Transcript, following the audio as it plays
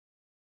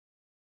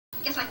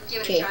Guess I can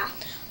give it Okay. a try.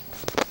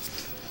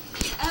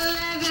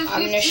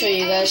 I'm gonna show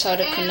you guys how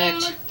to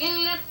connect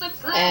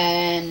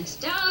an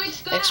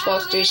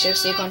Xbox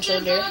 360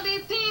 controller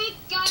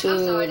to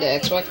the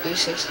Xbox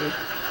 360.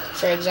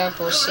 For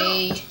example,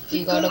 say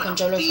you got a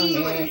controller from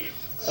your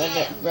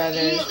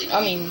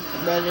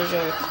brother's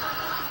or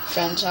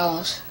friend's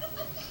house,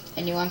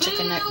 and you want to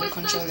connect the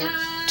controller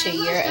to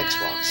your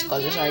Xbox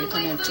because it's already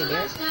connected to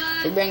there.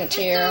 You bring it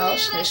to your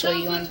house. This is what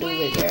you want to do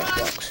with your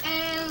Xbox.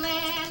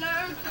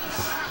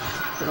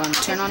 You're going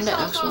to turn on the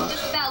Xbox.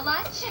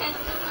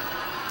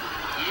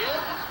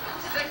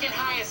 Second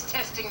highest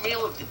testing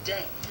meal of the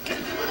day.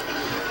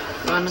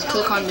 You're going to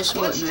click on this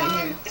button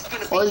right here.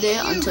 Hold it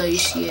until you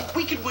see it.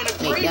 We could win a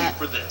Like Grammy that.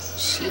 for this.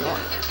 See it.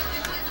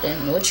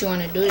 Then what you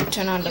want to do is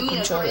turn on the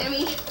controller.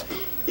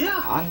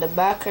 On the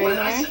back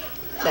right here,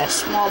 that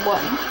small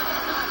button.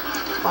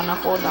 Wanna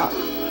hold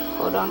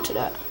on to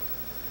that.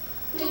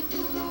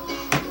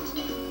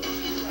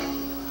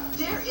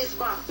 There is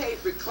my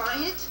favorite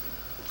client.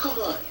 Come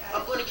on,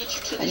 I'm gonna get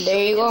you to the And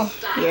there you go.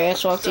 Your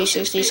Xbox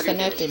 360 is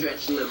connected.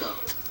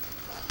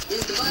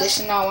 This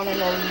is not one of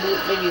those boot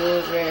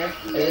videos where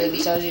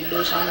it tells you to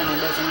do something and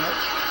it doesn't work.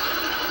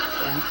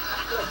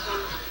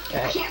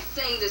 Yeah. Right. Can't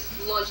sing this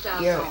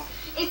lunchtime song.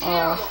 It's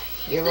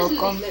You're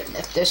welcome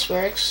if this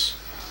works.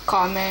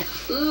 Comment.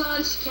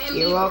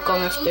 You're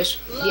welcome if this.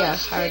 Yeah,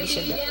 I already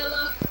said that.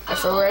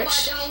 If it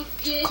works,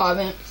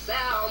 comment.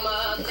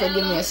 You could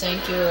give me a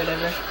thank you or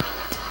whatever.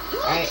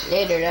 Alright,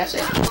 later. That's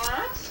it.